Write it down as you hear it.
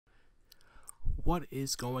What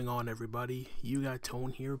is going on, everybody? You got Tone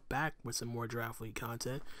here, back with some more Draft League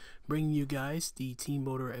content, bringing you guys the team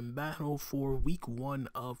builder and battle for week 1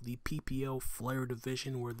 of the PPL Flare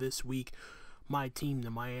Division, where this week my team, the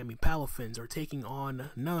Miami Palafins, are taking on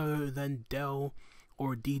none other than Dell,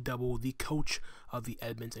 or D-Double, the coach of the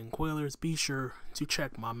Edmonton Coilers. Be sure to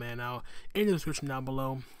check my man out in the description down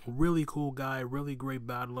below. Really cool guy, really great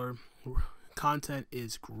battler. Content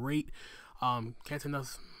is great.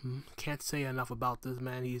 Can't say enough about this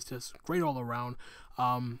man. He's just great all around.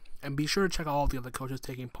 And be sure to check out all the other coaches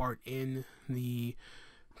taking part in the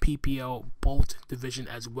PPL Bolt division,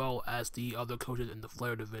 as well as the other coaches in the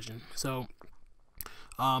Flare division. So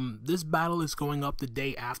this battle is going up the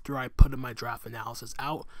day after I put in my draft analysis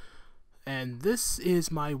out, and this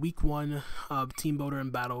is my week 1 team builder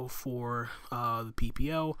and battle for the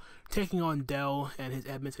PPL, taking on Dell and his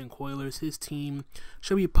Edmonton Coilers. His team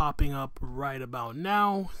should be popping up right about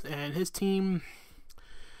now, and his team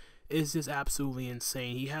is just absolutely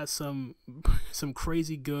insane. He has some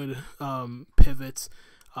crazy good pivots.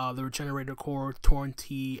 The Regenerator Core, Torn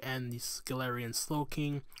T, and the Scalarian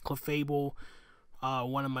Slowking, Clefable.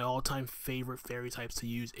 One of my all-time favorite fairy types to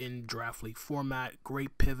use in Draft League format.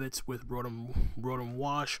 Great pivots with Rotom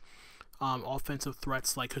Wash. Offensive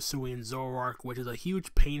threats like Hisuian Zoroark, which is a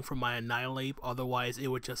huge pain for my Annihilape. Otherwise, it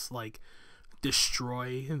would just like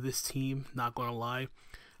destroy this team, not gonna lie.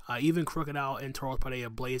 Even Crocodile and Tauros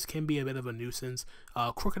Paideia Blaze can be a bit of a nuisance.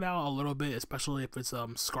 Crocodile a little bit, especially if it's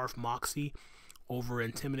Scarf Moxie over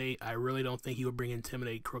Intimidate. I really don't think he would bring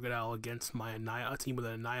Intimidate Crocodile against my team with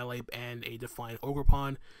an Annihilape and a Defiant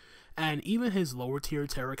Ogerpon. And even his lower tier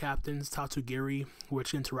Terra Captains, Tatsugiri,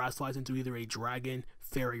 which can terrestrialize into either a Dragon,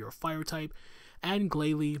 Fairy, or Fire type, and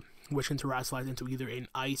Glalie, which can terrestrialize into either an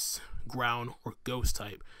Ice, Ground, or Ghost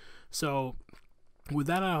type. So with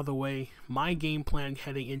that out of the way, my game plan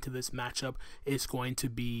heading into this matchup is going to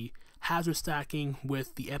be hazard stacking,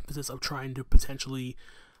 with the emphasis of trying to potentially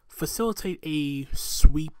facilitate a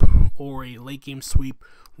sweep or a late game sweep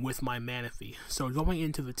with my Manaphy. So going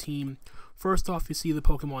into the team, first off, you see the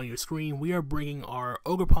Pokemon on your screen. We are bringing our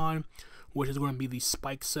Ogerpon, which is going to be the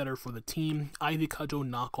spike setter for the team. Ivy Cudgel,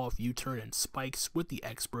 Knockoff, U-Turn, and Spikes with the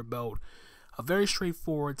Expert Belt. A very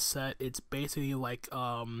straightforward set. It's basically like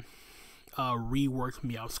reworked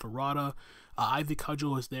Meowscarada. Ivy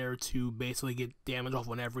Cudgel is there to basically get damage off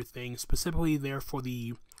on everything, specifically there for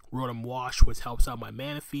the Rotom Wash, which helps out my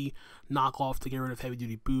Manaphy. Knockoff to get rid of heavy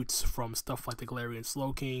duty boots from stuff like the Galarian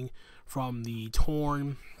Slowking, from the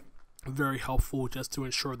Torn. Very helpful just to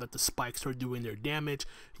ensure that the spikes are doing their damage.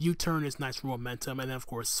 U-Turn is nice for momentum, and then of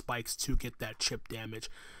course spikes to get that chip damage.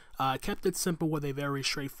 Kept it simple with a very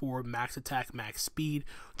straightforward max attack, max speed,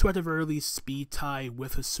 to at the very least speed tie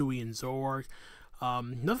with Hisuian Zoroark.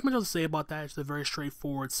 Nothing much else to say about that. It's a very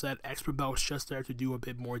straightforward set. Expert Belt's just there to do a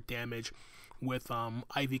bit more damage with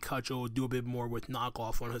Ivy Cudgel, do a bit more with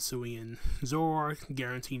Knockoff on Hisuian Zoroark,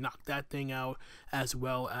 guarantee knock that thing out, as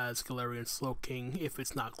well as Galarian Slowking if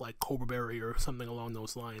it's not like Cobra Berry or something along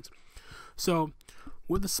those lines. So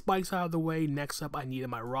with the spikes out of the way, next up I needed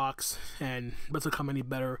my rocks, and doesn't come any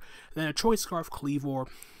better than a Choice Scarf Cleavor,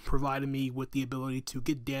 provided me with the ability to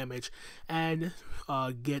get damage and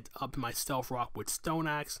get up my Stealth Rock with Stone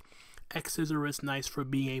Axe. X-Scissor is nice for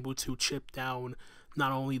being able to chip down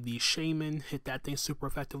not only the Shaman, hit that thing super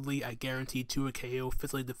effectively. I guarantee 2 a KO,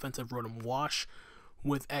 physically defensive Rotom Wash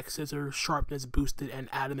with X-Scissor, sharpness boosted, and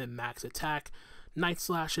adamant max attack. Night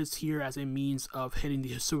Slash is here as a means of hitting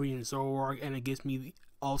the Hisuian Zoroark, and it gives me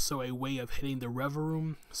also a way of hitting the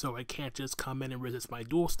Reverum, so I can't just come in and resist my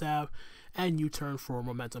Dual Stab. And U-Turn for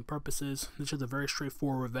momentum purposes. This is a very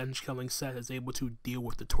straightforward revenge killing set, is able to deal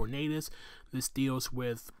with the Tornadus. This deals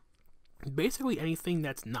with basically anything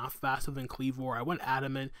that's not faster than Cleavor. I went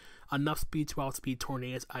adamant, enough speed to outspeed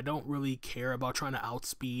Tornadus. I don't really care about trying to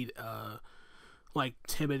outspeed like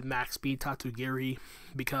timid max speed Tatsugiri,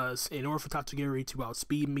 because in order for Tatsugiri to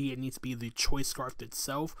outspeed me, it needs to be the Choice Scarf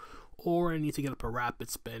itself, or I need to get up a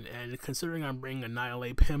rapid spin. And considering I'm bringing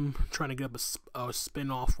Annihilape, him trying to get up a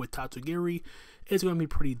spin off with Tatsugiri is going to be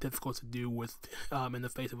pretty difficult to do with in the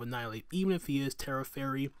face of Annihilape. Even if he is Terra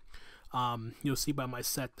Fairy, you'll see by my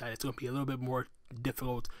set that it's going to be a little bit more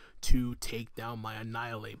difficult to take down my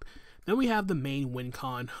Annihilape. Then we have the main win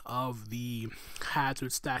con of the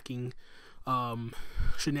hazard stacking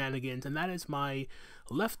shenanigans, and that is my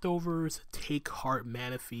leftovers Take Heart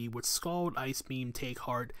Manaphy with Scald, Ice Beam, Take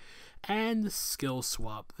Heart, and Skill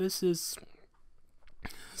Swap. This is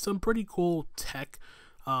some pretty cool tech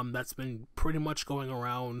that's been pretty much going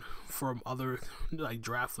around from other like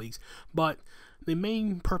draft leagues, but The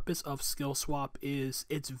main purpose of skill swap is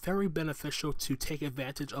it's very beneficial to take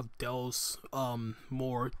advantage of Dell's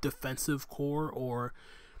more defensive core, or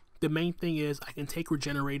the main thing is I can take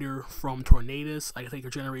Regenerator from Tornadus, I can take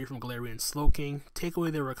Regenerator from Galarian Slowking, take away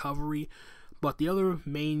their recovery, but the other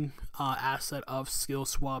main asset of skill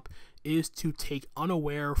swap is to take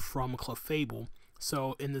Unaware from Clefable.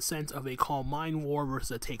 So in the sense of a Calm Mind War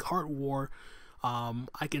versus a Take Heart War,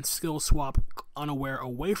 I can skill swap Unaware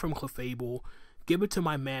away from Clefable, give it to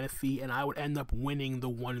my Manaphy, and I would end up winning the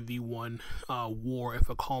 1v1 war if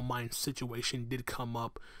a Calm Mind situation did come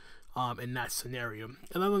up in that scenario.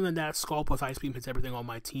 And other than that, Skull plus Ice Beam hits everything on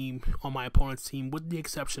my team, on my opponent's team, with the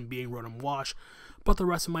exception being Rotom Wash. But the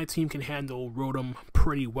rest of my team can handle Rotom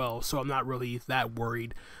pretty well, so I'm not really that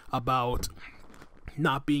worried about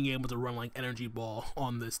not being able to run like Energy Ball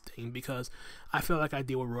on this thing, because I feel like I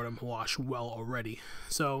deal with Rotom Wash well already.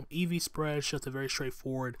 So EV spread is just a very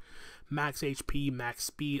straightforward max HP, max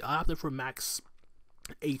speed. I opted for max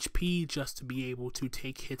HP just to be able to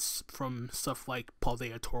take hits from stuff like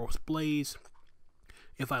Paldea Tauros Blaze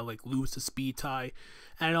if I like lose the speed tie,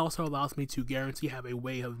 and it also allows me to guarantee have a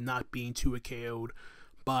way of not being too KO'd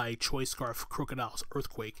by Choice Scarf Crocodile's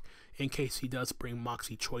Earthquake in case he does bring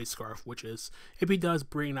Moxie Choice Scarf, which is, if he does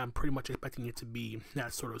bring, I'm pretty much expecting it to be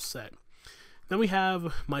that sort of set. Then we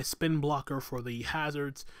have my spin blocker for the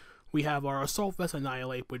hazards. We have our Assault Vest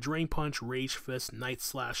Annihilate with Drain Punch, Rage Fist, Night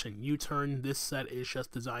Slash, and U-Turn. This set is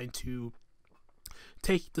just designed to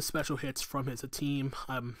take the special hits from his team.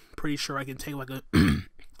 I'm pretty sure I can take like a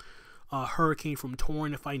Hurricane from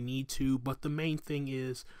Torn if I need to, but the main thing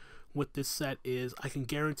is with this set is I can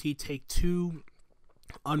guarantee take 2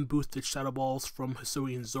 unboosted Shadow Balls from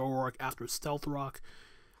Hisuian Zoroark after Stealth Rock,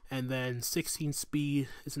 and then 16 speed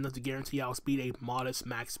is enough to guarantee outspeed a modest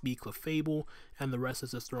max speed Clefable, and the rest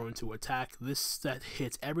is just thrown into attack. This set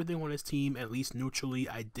hits everything on his team, at least neutrally.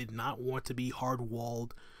 I did not want to be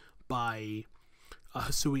hard-walled by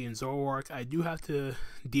Hisuian Zoroark. I do have to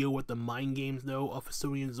deal with the mind games though of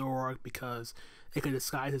Hisuian Zoroark, because it can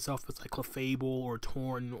disguise itself as like Clefable or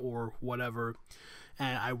Torn or whatever,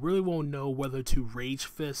 and I really won't know whether to Rage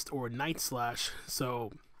Fist or Night Slash.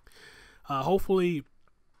 So hopefully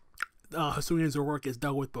Hisuian Zoroark is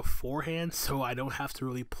dealt with beforehand, so I don't have to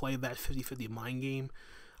really play that 50-50 mind game,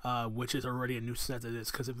 which is already a nuisance as it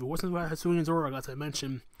is, because if it wasn't about Hisuian Zoroark, as I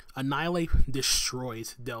mentioned, Annihilape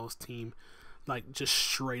destroys Dell's team. Like, just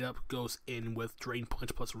straight up goes in with Drain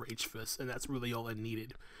Punch plus Rage Fist, and that's really all I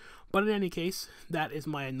needed. But in any case, that is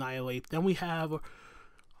my Annihilape. Then we have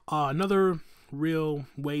another real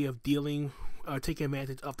way of dealing, taking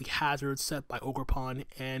advantage of the hazards set by Ogerpon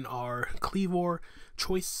and our Kleavor,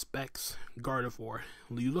 Choice Specs, Gardevoir.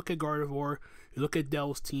 You look at Gardevoir, you look at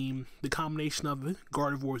Dell's team, the combination of it,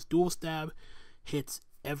 Gardevoir's Dual Stab hits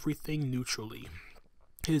everything neutrally.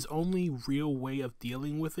 His only real way of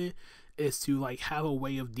dealing with it is to like have a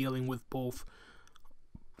way of dealing with both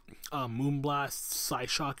Moonblast,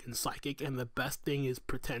 Psyshock, and Psychic, and the best thing is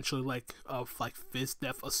potentially like Fizz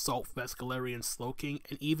Def, Assault Vest, Galarian Slowking,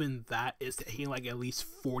 and even that is taking like at least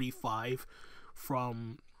 45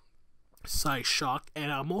 from Psyshock,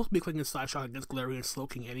 and I'm mostly clicking Psyshock against Galarian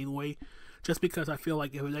Slowking anyway, just because I feel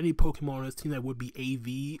like if there's any Pokemon on his team that would be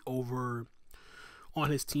AV over on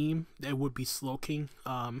his team, that would be Slowking.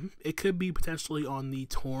 It could be potentially on the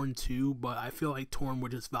Torn too, but I feel like Torn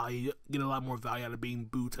would just get a lot more value out of being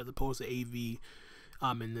Boots as opposed to AV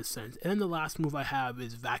in this sense. And then the last move I have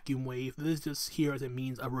is Vacuum Wave. This is just here as a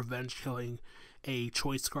means of revenge killing a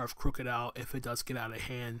Choice Scarf Crocodile if it does get out of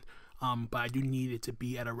hand, but I do need it to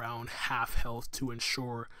be at around half health to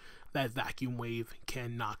ensure that Vacuum Wave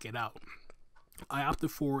can knock it out. I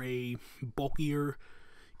opted for a bulkier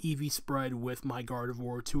EV spread with my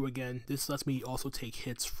Gardevoir too. Again, this lets me also take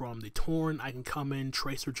hits from the Torn. I can come in,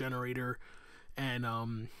 Tracer Generator, and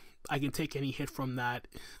I can take any hit from that,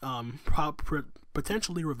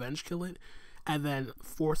 potentially revenge kill it, and then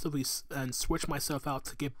forcibly switch myself out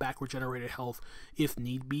to get back regenerated health if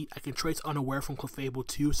need be. I can trace Unaware from Clefable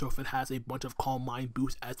too, so if it has a bunch of Calm Mind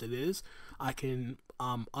boosts as it is, I can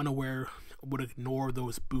Unaware would ignore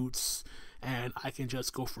those boots, and I can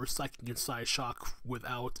just go for Psychic and Psyshock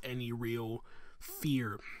without any real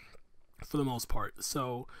fear for the most part.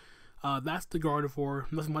 So that's the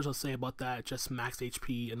Gardevoir. Nothing much I'll say about that, just max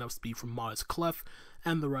HP, enough speed from Modest Clef,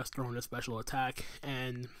 and the rest are on a special attack.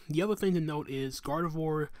 And the other thing to note is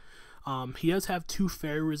Gardevoir, he does have 2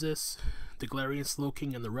 Fairy Resists, the Galarian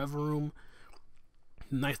Slowking and the Revavroom.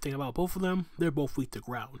 The nice thing about both of them, they're both weak to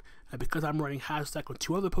ground. And because I'm running Hashtag on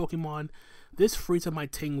 2 other Pokemon, this frees up my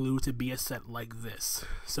Ting-Lu to be a set like this.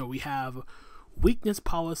 So we have Weakness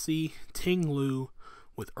Policy, Ting-Lu,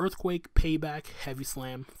 with Earthquake, Payback, Heavy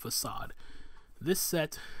Slam, Facade. This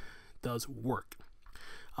set does work,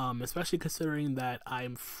 especially considering that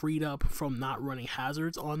I'm freed up from not running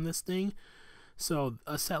hazards on this thing. So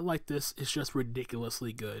a set like this is just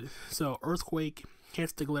ridiculously good. So Earthquake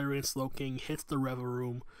hits the Galarian Slowking, hits the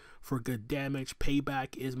Reverum for good damage.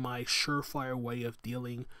 Payback is my surefire way of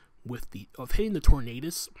dealing with hitting the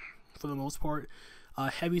Tornadus for the most part.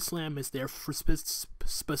 Heavy Slam is there for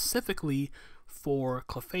specifically for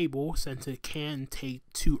Clefable, since it can take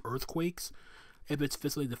 2 Earthquakes if it's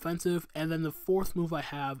physically defensive. And then the fourth move I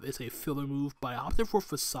have is a filler move, but I opted for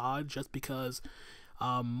Facade just because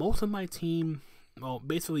most of my team, well,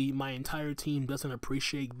 basically my entire team, doesn't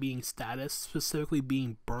appreciate being status, specifically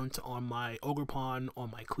being burnt on my Ogerpon, on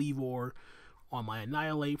my Kleavor, on my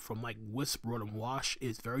Annihilape from like Wisp, Rotom Wash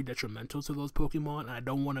is very detrimental to those Pokemon, and I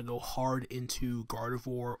don't want to go hard into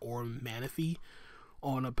Gardevoir or Manaphy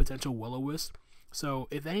on a potential Will-O-Wisp. So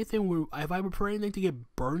if anything, if I prefer anything to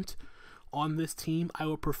get burnt on this team, I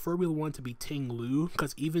would preferably want to be Ting-Lu,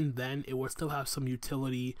 because even then it would still have some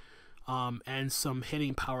utility and some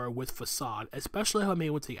hitting power with Facade, especially if I'm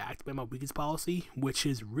able to activate my weakness policy, which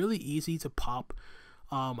is really easy to pop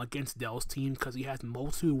against Dell's team, because he has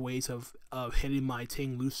multiple ways of hitting my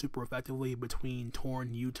Ting-Lu super effectively between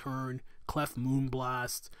Torn, U-Turn, Clef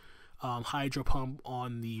Moonblast, Hydro Pump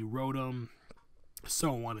on the Rotom,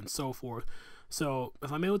 so on and so forth. So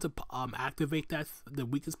if I'm able to activate the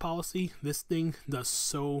weakness policy, this thing does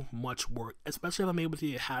so much work, especially if I'm able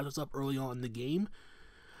to get hazards up early on in the game.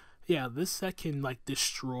 Yeah, this set can like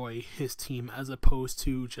destroy his team, as opposed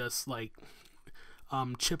to just like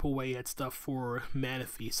chip away at stuff for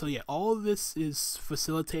Manaphy. So yeah, all of this is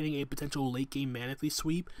facilitating a potential late game Manaphy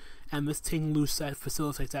sweep, and this Ting-Lu set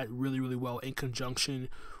facilitates that really, really well in conjunction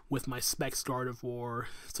with my Specs Gardevoir.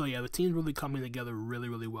 So yeah, the team's really coming together really,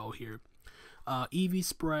 really well here. EV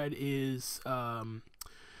spread is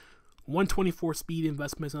 124 speed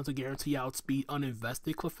investments, not to guarantee outspeed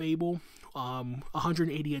uninvested Clefable.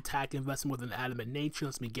 180 attack investment with an Adamant Nature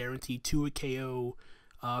lets me guarantee 2 a KO.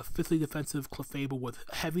 Fifthly defensive Clefable with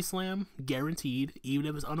Heavy Slam, guaranteed, even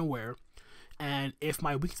if it's unaware. And if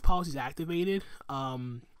my weakness policy is activated,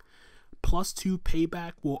 +2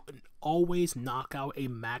 Payback will always knock out a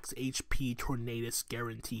max HP Tornadus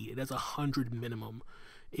guaranteed. It has 100 minimum.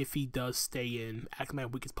 If he does stay in, acting my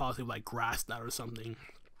weakest policy like Grass Knot or something,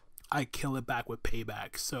 I kill it back with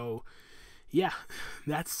Payback. So yeah,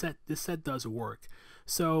 this set does work.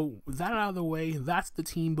 So that out of the way, that's the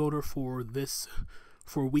team builder for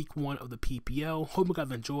week 1 of the PPL. Hope you guys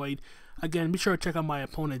enjoyed. Again, be sure to check out my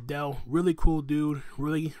opponent Dell. Really cool dude,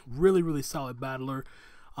 really solid battler,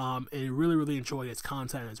 and really enjoyed his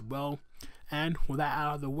content as well. And with that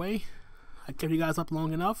out of the way, I kept you guys up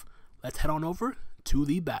long enough. Let's head on over to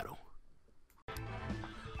the battle.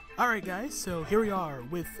 Alright guys, so here we are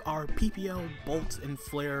with our PPL Bolt and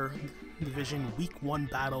Flare Division Week 1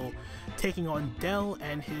 battle, taking on Dell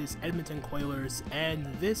and his Edmonton Coilers, and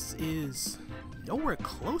this is nowhere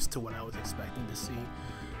close to what I was expecting to see.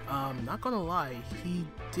 Not gonna lie, he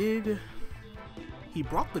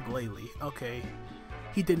brought the Glalie. Okay,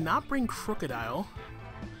 he did not bring Crocodile.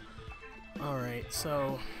 Alright,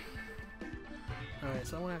 so I'm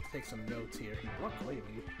gonna have to take some notes here. He brought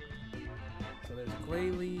Glalie. So there's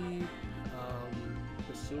Glalie,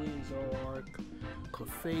 Hisuian Zoroark,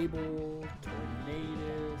 Clefable,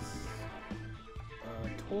 Tornadus,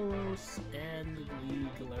 Tauros, and the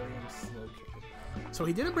Galarian Slowking. So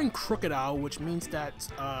he didn't bring Crocodile, which means that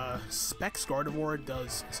Specs Gardevoir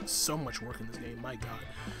does so much work in this game, my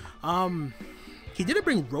god. He didn't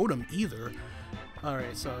bring Rotom either.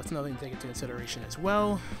 Alright, so that's another thing to take into consideration as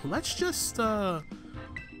well. Let's just,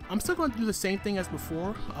 I'm still going to do the same thing as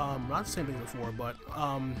before. Not the same thing as before, but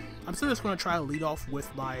I'm still just going to try to lead off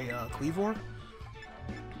with my Kleavor.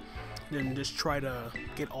 Then just try to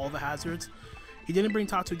get all the hazards. He didn't bring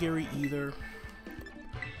Tatsugiri either.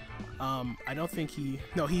 I don't think he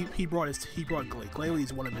brought Glalie. Glalie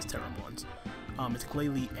is one of his Terramons. It's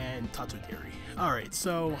Glalie and Tatsugiri. Alright,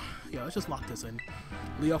 so yeah, let's just lock this in.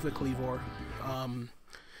 Lead off with Kleavor.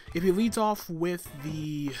 If he leads off with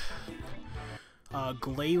the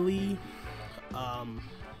Glalie, I'm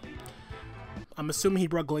assuming he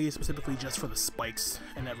brought Glalie specifically just for the spikes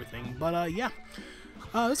and everything. But yeah,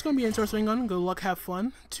 this is going to be an interesting one. Good luck, have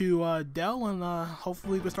fun to Dell, and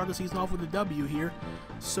hopefully we can start the season off with a W here.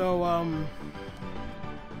 So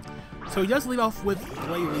so he does lead off with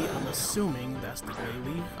Glalie. I'm assuming that's the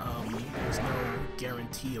Glalie. There's no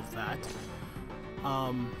guarantee of that.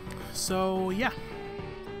 So yeah.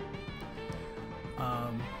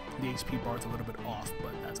 The HP bar is a little bit off,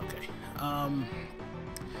 but that's okay.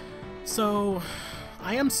 So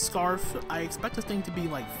I am Scarf. I expect this thing to be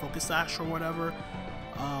like Focus Sash or whatever.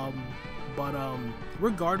 But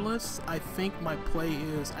regardless, I think my play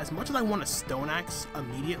is, as much as I want a Stone Axe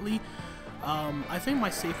immediately, I think my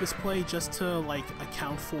safest play, just to like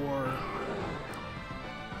account for,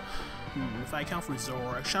 if I account for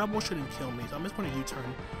Zoroark, Shadow Ball shouldn't kill me, so I'm just going to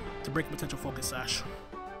U-turn to break potential Focus Sash.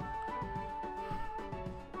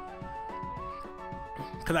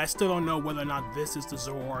 Because I still don't know whether or not this is the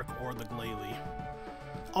Zoroark or the Glalie.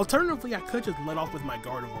 Alternatively, I could just let off with my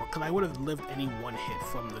Gardevoir, because I would have lived any one hit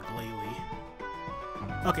from the Glalie.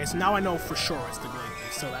 Okay, so now I know for sure it's the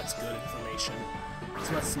Glalie, so that's good information.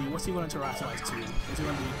 So let's see, what's he going to Terrasilize to? Is it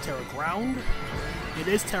going to be Terra Ground? It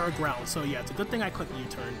is Terra Ground, so yeah, it's a good thing I clicked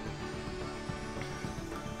U-turn.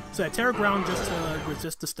 So yeah, Terra Ground just to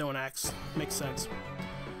resist the Stone Axe. Makes sense.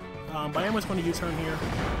 But I am just going to U-turn here.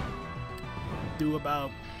 Do about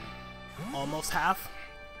almost half.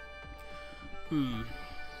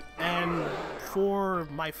 And for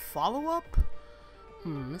my follow-up,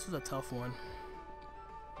 this is a tough one.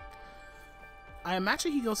 I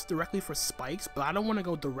imagine he goes directly for Spikes, but I don't want to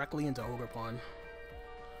go directly into Ogerpon.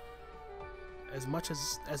 As much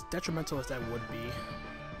as detrimental as that would be,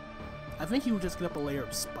 I think he would just get up a layer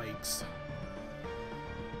of Spikes.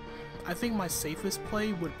 I think my safest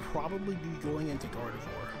play would probably be going into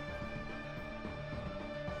Gardevoir.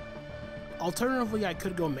 Alternatively, I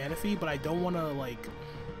could go Manaphy, but I don't want to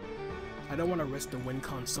risk the win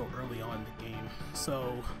con so early on in the game.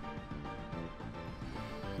 So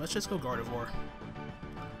let's just go Gardevoir.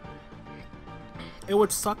 It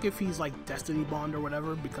would suck if he's like Destiny Bond or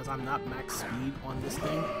whatever, because I'm not max speed on this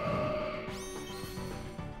thing.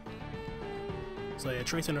 So yeah,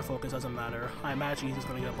 Trace Inner Focus doesn't matter. I imagine he's just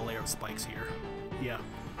gonna get up a layer of Spikes here. Yeah,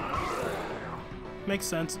 makes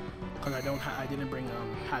sense, because I didn't bring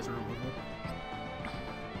Hazard Removal.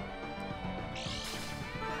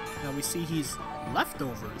 Now we see he's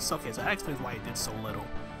Leftovers. Okay, so that explains why he did so little.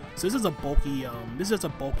 So this is a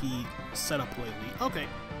bulky setup lately. Okay,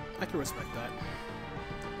 I can respect that.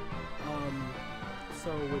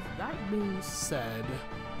 So with that being said,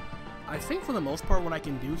 I think for the most part what I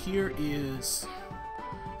can do here is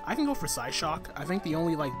I can go for Psyshock. I think the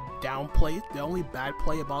only like the only bad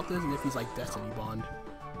play about this is if he's like Destiny Bond.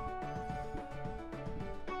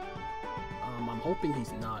 I'm hoping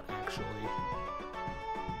he's not, actually,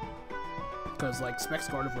 because like Specs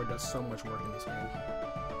Gardevoir does so much work in this game,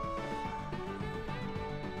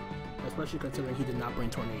 especially considering he did not bring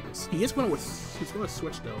Tornadus. He's going to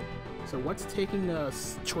switch though. So what's taking the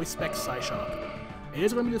Choice Spec Psyshock? It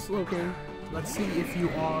is going to be the Slowking. Let's see if you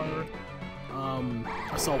are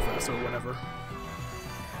a Sulfast or whatever.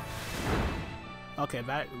 Okay,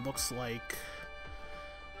 that looks like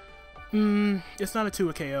it's not a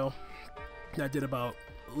 2 KO. That did about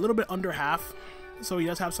a little bit under half, so he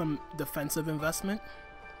does have some defensive investment.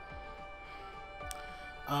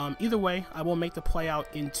 Either way, I will make the play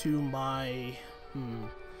out into my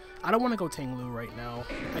I don't want to go Tanglu right now.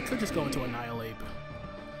 I could just go into Annihilape.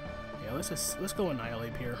 Yeah, let's go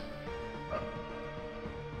Annihilape here.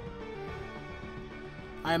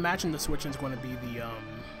 I imagine the switch is going to be the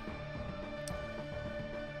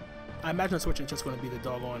I imagine the switch is just going to be the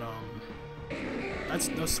doggone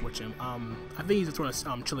let's switch him. I think he's just going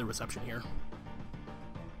to Chilly Reception here.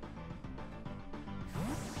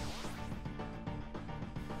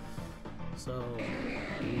 So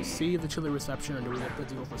do we see the Chilly Reception, or do we have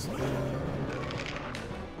to go for Sludge?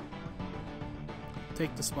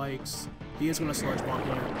 Take the Spikes. He is going to Sludge Bomb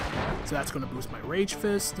here, so that's going to boost my Rage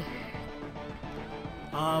Fist.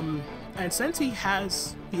 And since he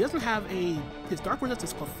doesn't have his Dark Resist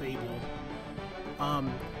is Clefable,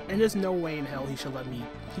 and there's no way in hell he should let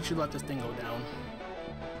this thing go down.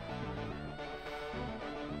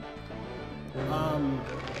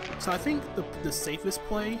 So I think the safest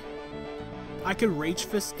play, I could Rage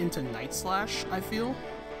Fist into Night Slash, I feel.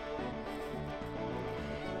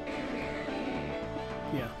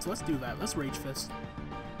 Yeah, so let's do that. Let's Rage Fist.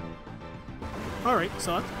 Alright,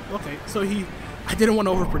 so okay, so I didn't want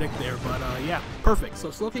to overpredict there, but yeah, perfect. So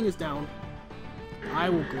Slowking is down. I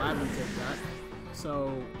will gladly take that.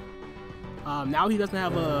 So now he doesn't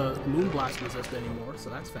have a Moonblast resist anymore,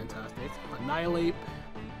 so that's fantastic. Annihilape,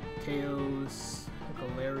 KOs,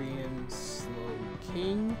 Galarian,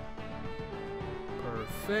 Slowking.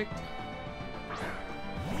 Perfect.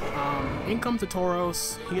 In comes the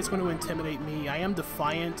Tauros. He is going to intimidate me. I am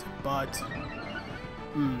Defiant, but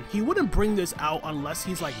he wouldn't bring this out unless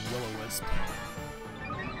he's like Will-O-Wisp.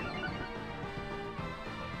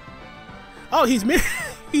 Oh, he's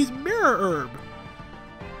Mirror Herb.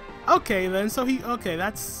 Okay then, so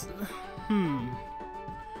that's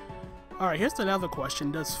Alright, here's another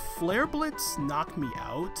question. Does Flare Blitz knock me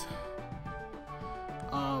out?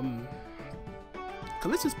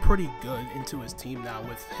 Cause this is pretty good into his team now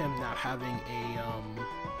with him not having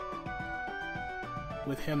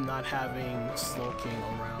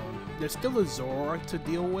Slowking around. There's still a Zoroark to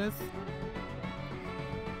deal with.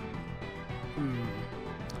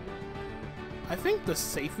 I think the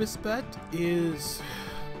safest bet is...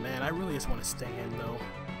 Man, I really just want to stay in, though.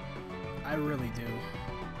 I really do.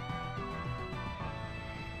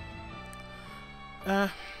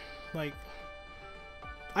 Like...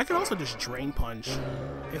 I could also just Drain Punch,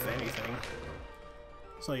 if anything.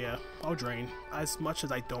 So yeah, I'll Drain, as much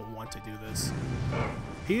as I don't want to do this.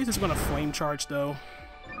 He is just going to Flame Charge, though.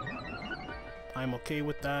 I'm okay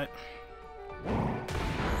with that. And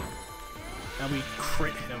we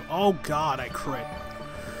crit him. Oh god, I crit.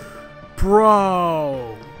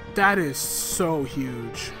 Bro, that is so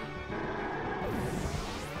huge.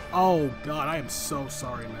 Oh god, I am so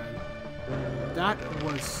sorry, man. That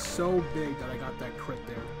was so big that I got that crit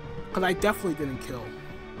there. Cause I definitely didn't kill.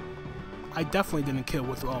 I definitely didn't kill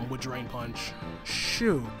with Drain Punch.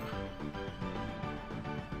 Shoot.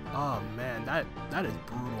 Oh man, that is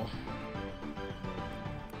brutal.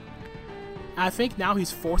 I think now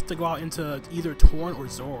he's forced to go out into either Torn or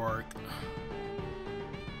Zoroark.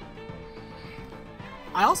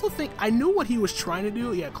 I also think I knew what he was trying to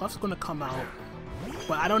do. Yeah, Clef's gonna come out.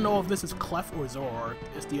 But I don't know if this is Clef or Zoroark.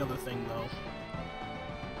 It's the other thing, though.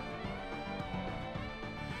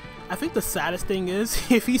 I think the saddest thing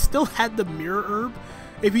is, if he still had the Mirror Herb,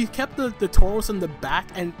 if he kept the Tauros in the back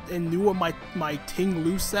and knew what my Ting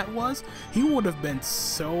Lu set was, he would have been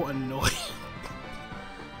so annoying.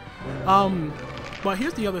 But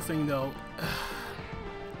here's the other thing, though.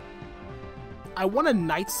 I want a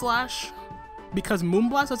Night Slash, because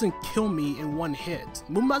Moonblast doesn't kill me in one hit.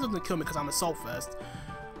 Moonblast doesn't kill me because I'm Assault Vest.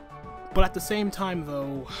 But at the same time,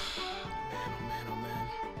 though, oh man,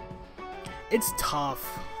 it's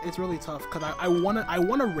tough. It's really tough because I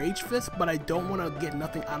wanna Rage Fist, but I don't want to get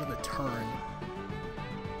nothing out of the turn.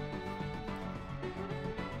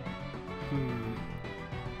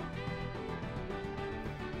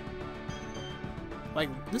 Like,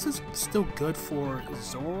 this is still good for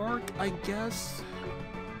Zoroark, I guess.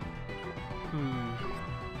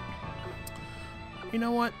 You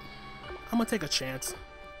know what? I'm gonna take a chance.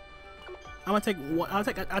 I'm gonna take one. I'll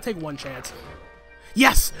take one chance.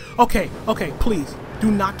 Yes. Okay. Okay. Please do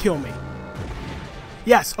not kill me.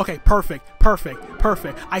 Yes. Okay. Perfect. Perfect.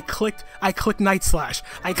 Perfect. I clicked Night Slash.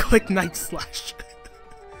 I clicked Night Slash.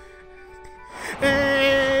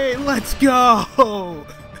 Hey, let's go.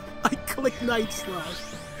 I clicked Night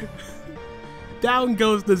Slash. Down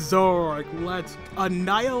goes the Zoroark. Let's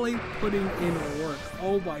Annihilate putting in work.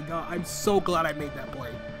 Oh my god, I'm so glad I made that play.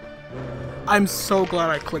 I'm so glad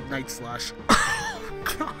I clicked Night Slash.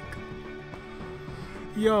 God.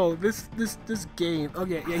 Yo, this game.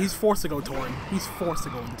 Okay, yeah, he's forced to go Torn. He's forced to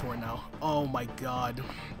go into Torn now. Oh my god.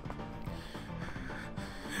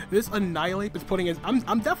 This Annihilate is putting his.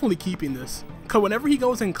 I'm definitely keeping this. Cause whenever he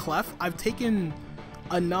goes in Clef, I've taken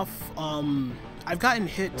enough. I've gotten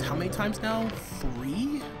hit how many times now?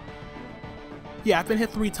 3? Yeah, I've been hit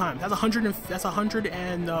 3 times. That's 100 and that's 100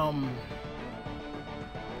 and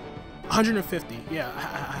 150. Yeah,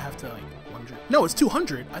 I have to like 100. No, it's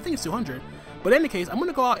 200. I think it's 200. But in any case, I'm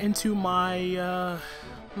gonna go out into my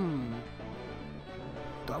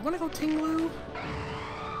do I want to go Ting Lu?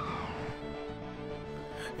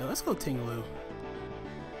 Yeah, let's go Ting Lu.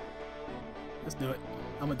 Let's do it.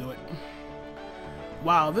 I'm gonna do it.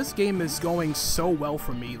 Wow, this game is going so well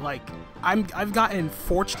for me. Like, I've gotten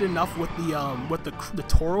fortunate enough with the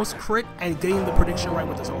Tauros crit and getting the prediction right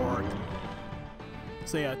with this Zoroark.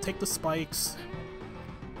 So yeah, take the spikes.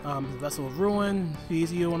 Vessel of Ruin.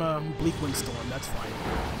 Easy on a Bleak Windstorm. That's fine.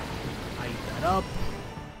 I eat that up.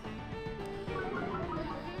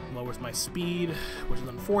 Lowers my speed, which is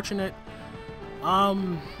unfortunate.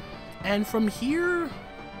 And from here,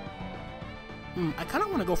 I kind of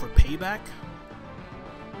want to go for Payback.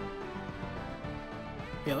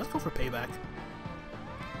 Yeah, let's go for Payback.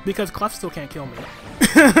 Because Clef still can't kill me.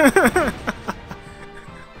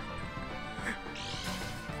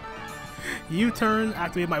 U-turn,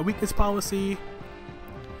 activate my weakness policy.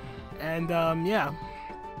 And yeah.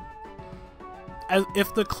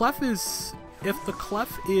 If the Clef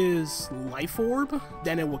is Life Orb,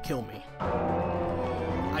 then it will kill me.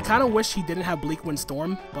 I kind of wish he didn't have Bleak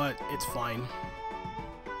Windstorm, but it's fine.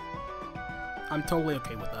 I'm totally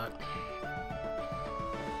okay with that.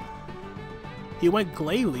 He went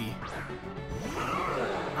Glalie.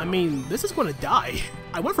 I mean, this is gonna die.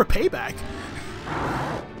 I went for Payback.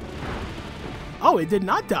 Oh, it did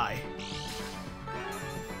not die.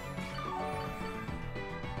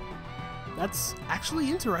 That's actually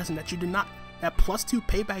interesting that you did not, that +2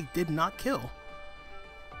 payback did not kill.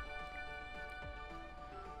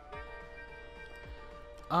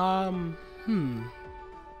 I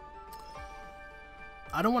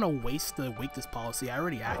don't want to waste the weakness policy. I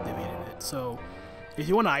already activated it. So if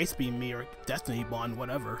you want to Ice Beam me or Destiny Bond,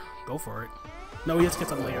 whatever, go for it. No, he has to get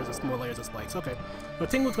some layers. There's more layers of spikes. Okay. So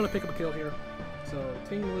Tinglu's going to pick up a kill here. So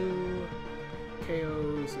Tinglu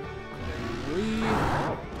KOs Lee.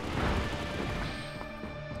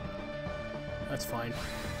 That's fine.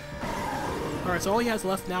 Alright, so all he has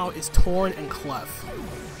left now is Torn and Clef.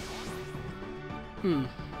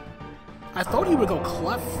 I thought he would go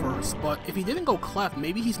Clef first, but if he didn't go Clef,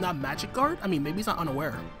 maybe he's not Magic Guard? I mean, maybe he's not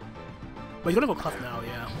Unaware. But he's gonna go Clef now,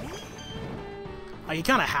 yeah. Like, he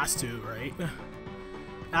kinda has to, right? And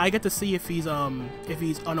I get to see if he's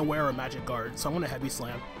Unaware or Magic Guard, so I'm gonna Heavy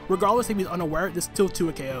Slam. Regardless if he's Unaware, there's still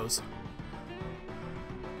 2 KOs.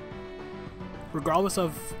 Regardless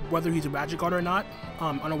of whether he's a Magic Guard or not,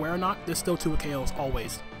 Unaware or not, there's still 2 KOs,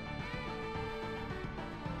 always.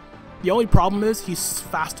 The only problem is he's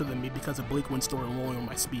faster than me because of Bleak Windstorm lowering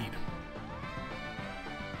my speed.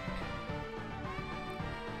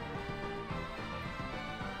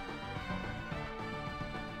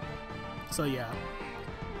 So yeah,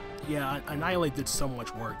 Annihilape did so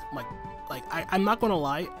much work. I'm not gonna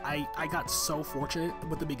lie, I got so fortunate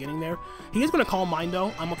with the beginning there. He is gonna Calm Mind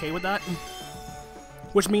though. I'm okay with that,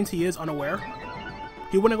 which means he is Unaware.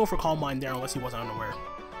 He wouldn't go for Calm Mind there unless he wasn't Unaware.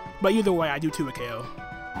 But either way, I do 2 a KO.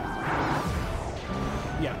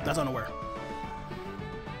 Yeah, that's Unaware.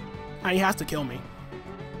 And he has to kill me.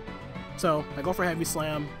 So, I go for Heavy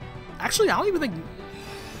Slam. Actually, I don't even think...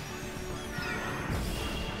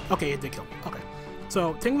 Okay, it did kill me. Okay.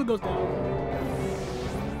 So, Tinglu goes down.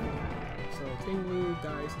 So, Tinglu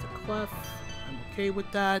dies to Clef. I'm okay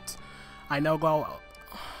with that. I go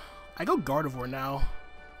Gardevoir now.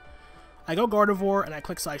 I go Gardevoir and I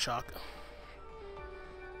click Psyshock.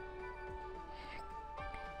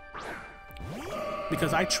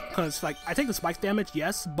 Because I take the spikes damage,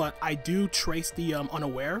 yes, but I do trace the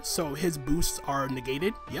Unaware, so his boosts are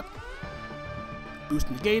negated. Yep. Boost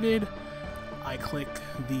negated. I click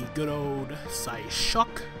the good old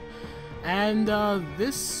Psyshock, and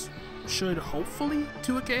this should hopefully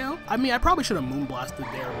 2 a KO. I mean, I probably should have Moonblasted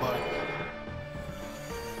there,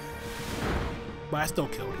 but I still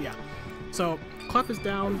killed. Yeah. So Clef is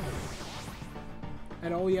down,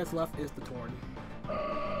 and all he has left is the Torn.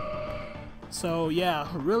 So yeah,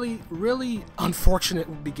 really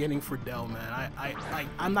unfortunate beginning for Dell, man.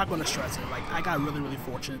 I'm not gonna stress it. Like, I got really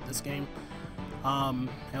fortunate this game. And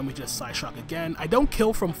we just Psyshock again. I don't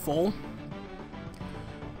kill from full,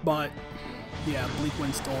 but yeah, Bleak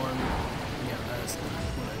Windstorm. Yeah,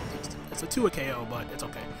 it's a 2 a KO, but it's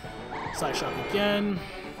okay. Psyshock again.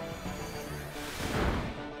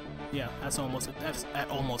 Yeah, that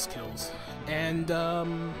almost kills. And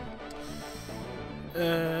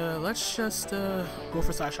let's just go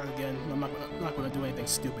for Psyshock again. I'm not gonna do anything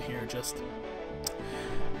stupid here. Just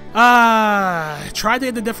tried to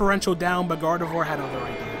get the differential down, but Gardevoir had other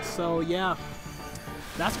ideas. So yeah,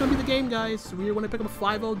 that's gonna be the game, guys. We're gonna pick up a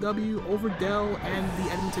 5-0 W over Dell and the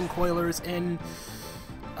Edmonton Coilers in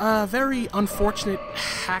a very unfortunate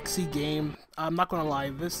hacksy game. I'm not gonna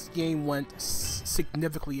lie, this game went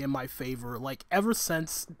significantly in my favor. Like, ever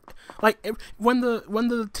since, like, when the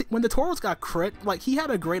Tauros got crit, like, he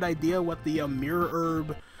had a great idea with the Mirror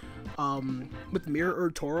Herb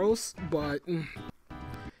Tauros, but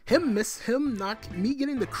me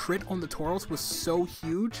getting the crit on the Tauros was so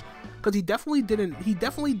huge, because he definitely didn't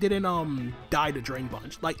die to Drain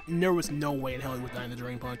Punch. Like, there was no way in hell he would die in the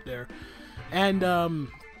Drain Punch there. And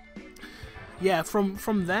yeah,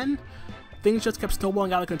 from then, things just kept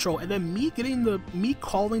snowballing out of control. And then me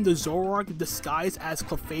calling the Zoroark disguised as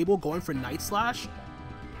Clefable, going for Night Slash.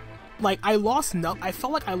 Like, I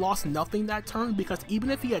felt like I lost nothing that turn, because even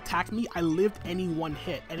if he attacked me, I lived any one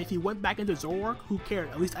hit. And if he went back into Zoroark, who cared?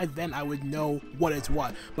 At least then I would know what is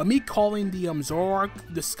what. But me calling the Zoroark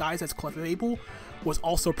disguised as Clefable was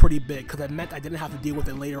also pretty big, because it meant I didn't have to deal with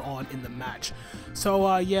it later on in the match.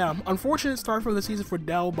 So yeah, unfortunate start for the season for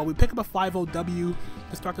Dell, but we pick up a 5-0 W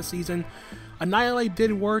to start the season. Annihilape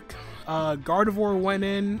did work, Gardevoir went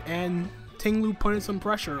in, and Tinglu put in some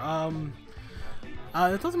pressure.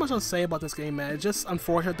 There's not much to say about this game, man. It's just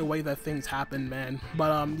unfortunate the way that things happen, man.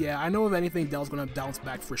 But yeah, I know if anything, Dell's gonna bounce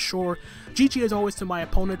back for sure. GG as always to my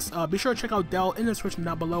opponents. Be sure to check out Dell in the description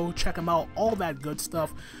down below. Check him out, all that good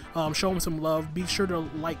stuff. Show him some love. Be sure to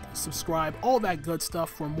like, subscribe, all that good stuff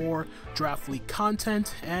for more Draft League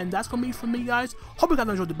content. And that's gonna be from me, guys. Hope you guys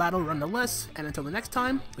enjoyed the battle nonetheless. And until the next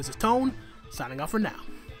time, this is Tone, signing off for now.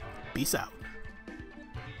 Peace out.